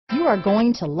you are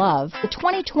going to love the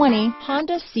 2020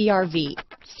 Honda CR-V.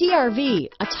 CR-V,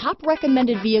 a top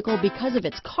recommended vehicle because of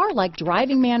its car-like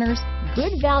driving manners,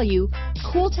 good value,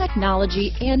 cool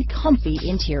technology, and comfy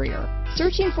interior.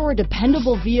 Searching for a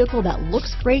dependable vehicle that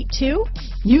looks great too?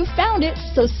 You found it,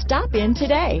 so stop in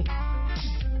today.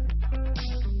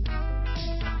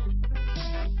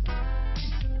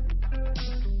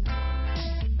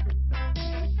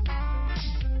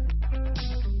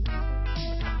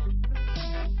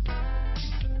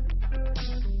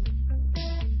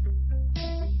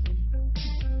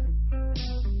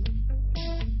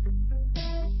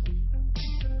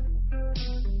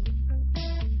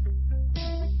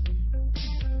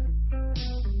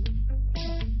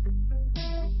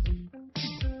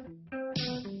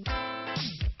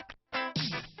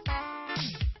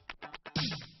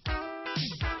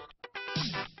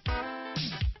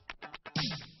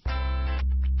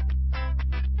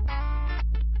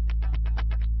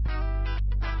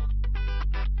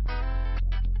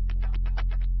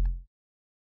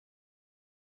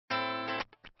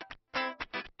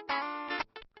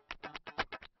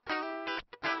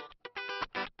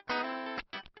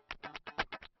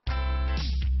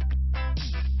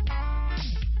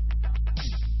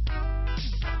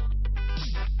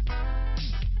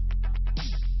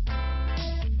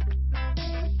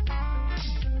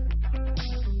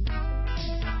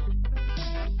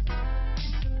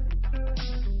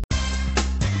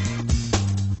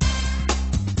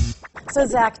 So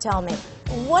Zach, tell me,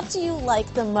 what do you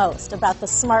like the most about the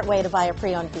smart way to buy a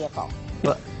pre-owned vehicle?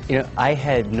 Well, I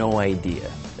had no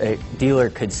idea a dealer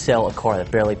could sell a car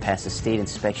that barely passed the state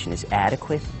inspection as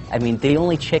adequate. I mean, they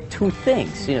only check two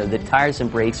things. The tires and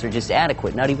brakes are just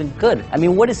adequate, not even good. I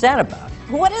mean, what is that about?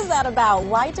 What is that about?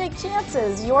 Why take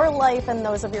chances? Your life and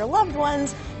those of your loved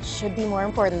ones should be more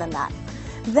important than that.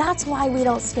 That's why we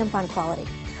don't skimp on quality.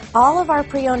 All of our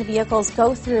pre-owned vehicles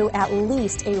go through at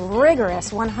least a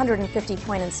rigorous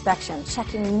 150-point inspection,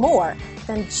 checking more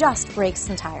than just brakes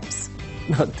and tires.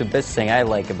 The best thing I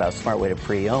like about Smart Way to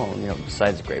Pre-Own,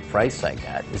 besides the great price I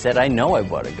got, is that I know I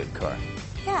bought a good car.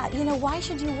 Yeah, why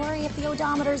should you worry if the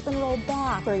odometer's been rolled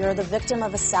back, or you're the victim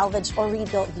of a salvaged or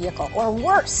rebuilt vehicle, or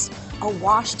worse, a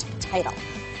washed title?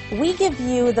 We give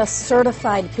you the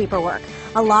certified paperwork,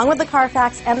 along with the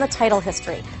Carfax and the title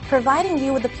history, providing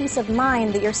you with the peace of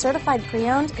mind that your certified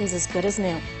pre-owned is as good as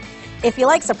new. If you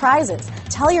like surprises,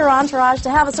 tell your entourage to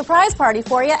have a surprise party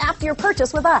for you after your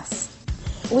purchase with us.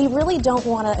 We really don't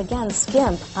want to, again,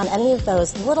 skimp on any of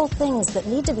those little things that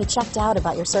need to be checked out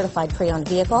about your certified pre-owned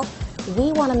vehicle.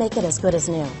 We want to make it as good as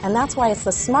new, and that's why it's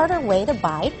the smarter way to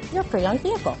buy your pre-owned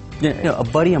vehicle. Yeah, a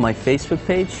buddy on my Facebook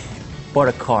page bought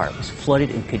a car. It was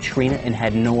flooded in Katrina and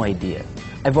had no idea.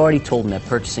 I've already told him that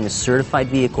purchasing a certified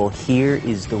vehicle here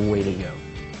is the way to go.